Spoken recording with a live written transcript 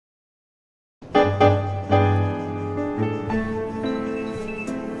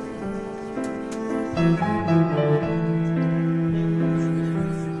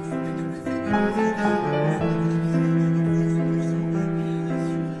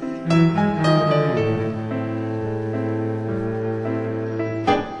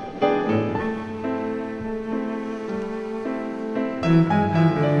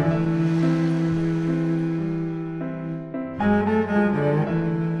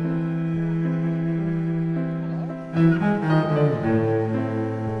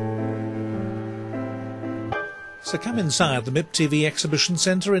So come inside the MIP-TV exhibition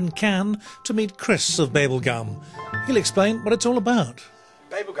centre in Cannes to meet Chris of Babelgum. He'll explain what it's all about.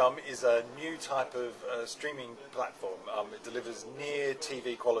 Babelgum is a new type of streaming platform. It delivers near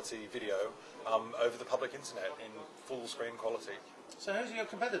TV quality video over the public internet in full screen quality. So who's your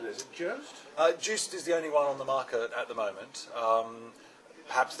competitor? Is it Joost? Joost is the only one on the market at the moment.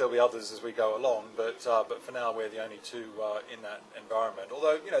 Perhaps there'll be others as we go along, but for now we're the only two in that environment.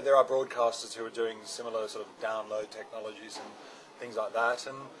 Although, you know, there are broadcasters who are doing similar sort of download technologies and things like that,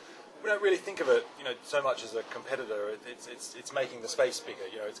 and we don't really think of it, you know, so much as a competitor. It's making the space bigger.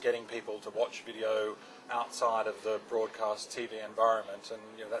 You know, it's getting people to watch video outside of the broadcast TV environment, and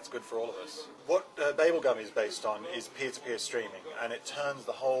you know that's good for all of us. What Babelgum is based on is peer-to-peer streaming, and it turns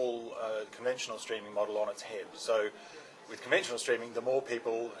the whole conventional streaming model on its head. So, with conventional streaming, the more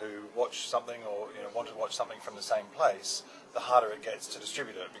people who watch something or want to watch something from the same place, the harder it gets to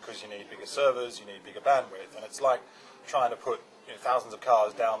distribute it because you need bigger servers, you need bigger bandwidth, and it's like trying to put thousands of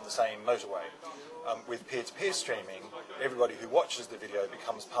cars down the same motorway. With peer-to-peer streaming, everybody who watches the video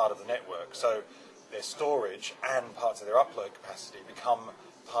becomes part of the network, so their storage and parts of their upload capacity become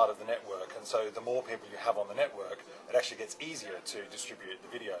part of the network, and so the more people you have on the network, it actually gets easier to distribute the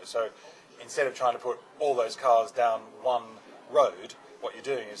video. So instead of trying to put all those cars down one road, what you're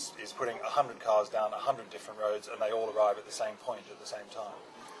doing is putting 100 cars down 100 different roads, and they all arrive at the same point at the same time.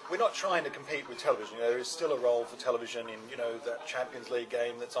 We're not trying to compete with television. You know, there is still a role for television in, you know, that Champions League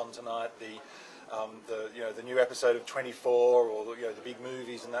game that's on tonight, the new episode of 24, or the big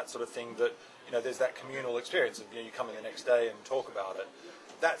movies and that sort of thing. That there's that communal experience of you come in the next day and talk about it.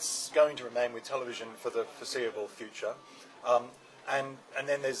 That's going to remain with television for the foreseeable future. And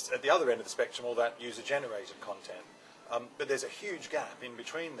then there's at the other end of the spectrum all that user-generated content. But there's a huge gap in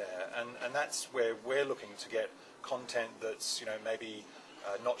between there, and that's where we're looking to get content that's maybe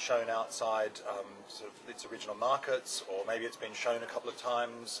not shown outside sort of its original markets, or maybe it's been shown a couple of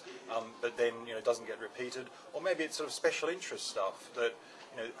times, but then doesn't get repeated, or maybe it's sort of special interest stuff that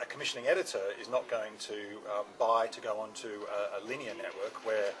a commissioning editor is not going to buy to go onto a linear network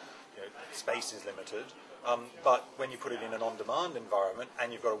where space is limited. But when you put it in an on-demand environment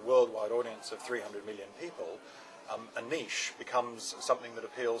and you've got a worldwide audience of 300 million people, a niche becomes something that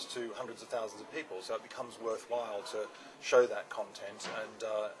appeals to hundreds of thousands of people, so it becomes worthwhile to show that content. And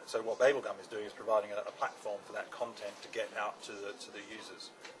so what Babelgum is doing is providing a platform for that content to get out to the users.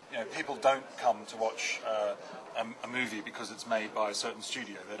 People don't come to watch a movie because it's made by a certain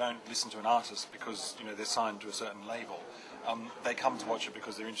studio. They don't listen to an artist because they're signed to a certain label. They come to watch it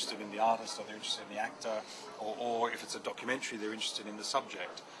because they're interested in the artist, or they're interested in the actor, or if it's a documentary, they're interested in the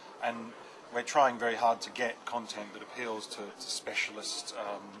subject. And we're trying very hard to get content that appeals to specialist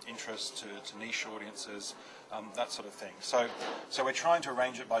interests, to niche audiences, that sort of thing. So we're trying to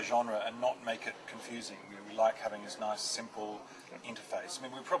arrange it by genre and not make it confusing. We like having this nice, simple interface. I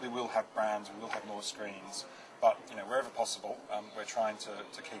mean, we probably will have brands, we will have more screens, but wherever possible, we're trying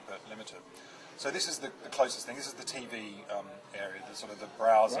to keep it limited. So this is the closest thing. This is the TV area, the sort of the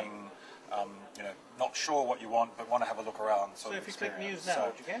browsing. Not sure what you want, but want to have a look around. So if you click news now,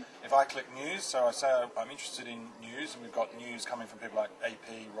 what do you get? If I click news, so I say I'm interested in news, and we've got news coming from people like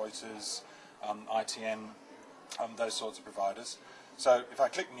AP, Reuters, ITN, those sorts of providers. So if I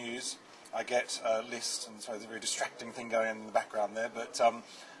click news, I get a list, and sorry, there's a very distracting thing going on in the background there, but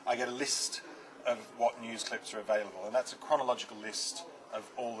I get a list of what news clips are available, and that's a chronological list of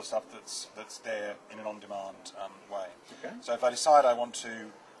all the stuff that's there in an on-demand way. Okay. So if I decide I want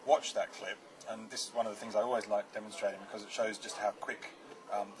to watch that clip, and this is one of the things I always like demonstrating because it shows just how quick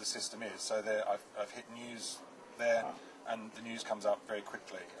the system is. So there, I've hit news there, and the news comes up very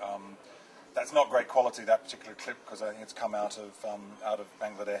quickly. That's not great quality, that particular clip, because I think it's come out of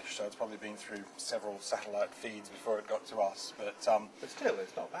Bangladesh, so it's probably been through several satellite feeds before it got to us. But still,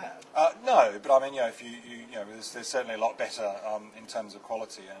 it's not bad. No, but I mean, if there's certainly a lot better in terms of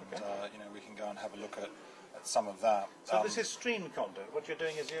quality, and we can go and have a look at some of that. So this is streamed content. What you're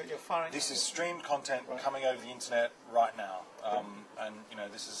doing is you're firing. This is streamed content coming over the internet right now, and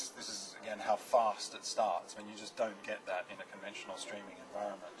this is again how fast it starts. I mean, you just don't get that in a conventional streaming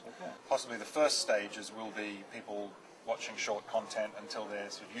environment. Possibly the first stages will be people watching short content until they're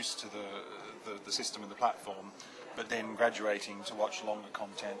sort of used to the system and the platform, but then graduating to watch longer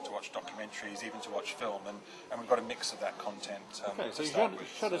content, to watch documentaries, even to watch film, and we've got a mix of that content. Okay, so you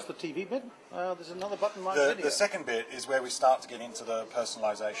showed us the TV bit. There's another button like video. The second bit is where we start to get into the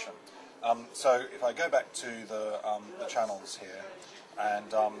personalisation. So if I go back to the channels here,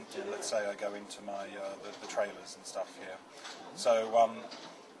 and let's say I go into my the trailers and stuff here. So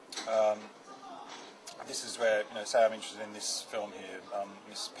this is where, say I'm interested in this film here,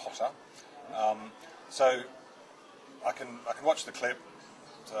 Miss Potter. So I can watch the clip.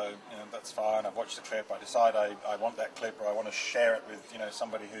 So that's fine. I've watched the clip. I decide I want that clip, or I want to share it with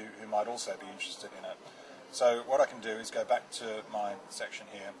somebody who might also be interested in it. So what I can do is go back to my section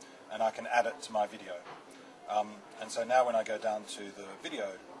here, and I can add it to my video. And so now when I go down to the video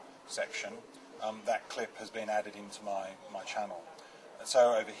section, that clip has been added into my channel. And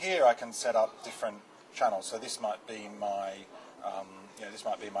so over here I can set up different channels. So this might be my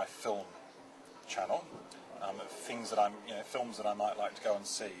film channel. Things that films that I might like to go and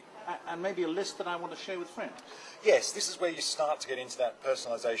see. And maybe a list that I want to share with friends. Yes, this is where you start to get into that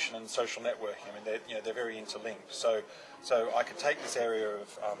personalisation and social networking. I mean, they're very interlinked. So I could take this area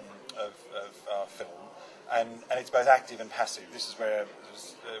of film, and it's both active and passive. This is where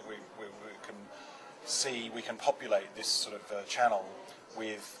we can populate this sort of channel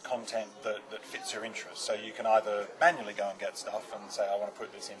with content that fits your interest. So you can either manually go and get stuff and say, I want to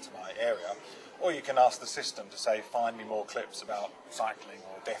put this into my area, or you can ask the system to say, find me more clips about cycling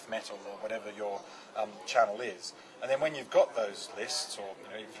or death metal or whatever your channel is. And then when you've got those lists, or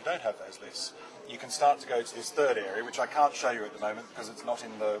if you don't have those lists, you can start to go to this third area, which I can't show you at the moment because it's not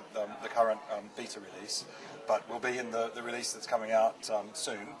in the current beta release, but will be in the release that's coming out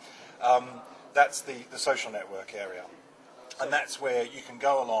soon. That's the social network area. And that's where you can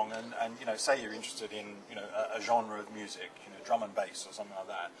go along and say you're interested in a genre of music, drum and bass or something like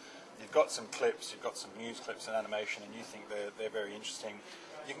that. You've got some clips, you've got some news clips and animation, and you think they're very interesting.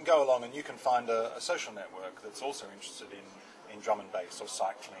 You can go along and you can find a social network that's also interested in drum and bass or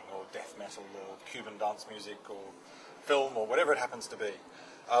cycling or death metal or Cuban dance music or film or whatever it happens to be.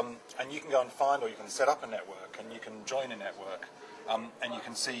 And you can go and find, or you can set up a network and you can join a network. And you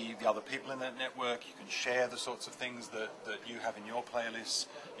can see the other people in that network. You can share the sorts of things that you have in your playlists.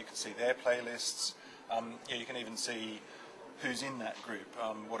 You can see their playlists. You can even see who's in that group.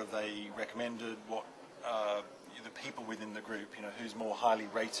 What have they recommended? What the people within the group? Who's more highly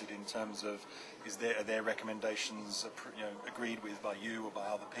rated in terms of are their recommendations agreed with by you or by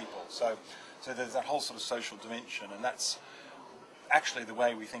other people? So there's that whole sort of social dimension, and that's actually the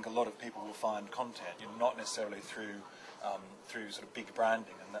way we think a lot of people will find content. Not necessarily through sort of big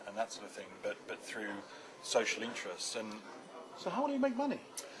branding and that sort of thing, but through social interests. And so how will you make money?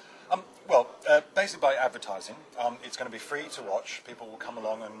 Basically by advertising. It's going to be free to watch. People will come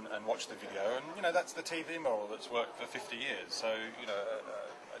along and watch the video, and that's the TV model that's worked for 50 years. So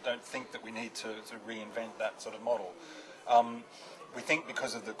I don't think that we need to reinvent that sort of model. We think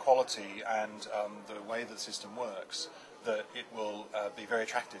because of the quality and the way the system works, that it will be very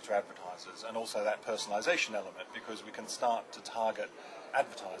attractive to advertisers, and also that personalisation element, because we can start to target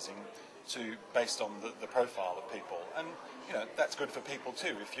advertising based on the profile of people, and that's good for people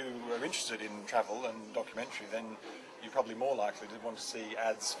too. If you are interested in travel and documentary, then you're probably more likely to want to see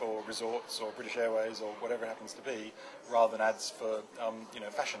ads for resorts or British Airways or whatever it happens to be, rather than ads for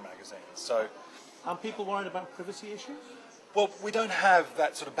fashion magazines. So, are people worried about privacy issues? Well, we don't have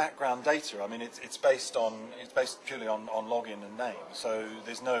that sort of background data. I mean, it's based purely on login and name. So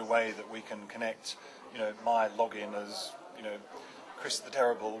there's no way that we can connect, my login as Chris the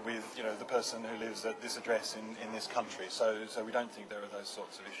Terrible with the person who lives at this address in this country. So we don't think there are those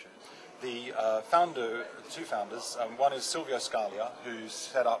sorts of issues. The two founders, one is Silvio Scalia, who's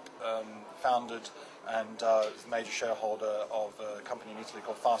set up, founded, and is the major shareholder of a company in Italy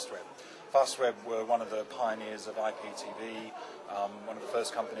called Fastweb. Fastweb were one of the pioneers of MIP-TV, one of the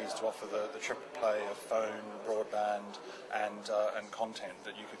first companies to offer the triple play of phone, broadband, and content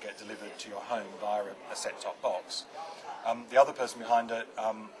that you could get delivered to your home via a set-top box. The other person behind it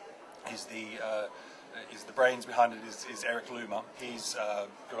is the brains behind it is Eric Luma. He's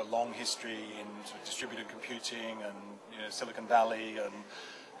got a long history in sort of distributed computing and Silicon Valley, and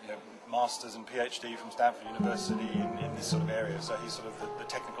masters and PhD from Stanford University in this sort of area. So he's sort of the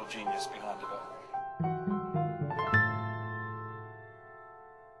technical genius behind it all.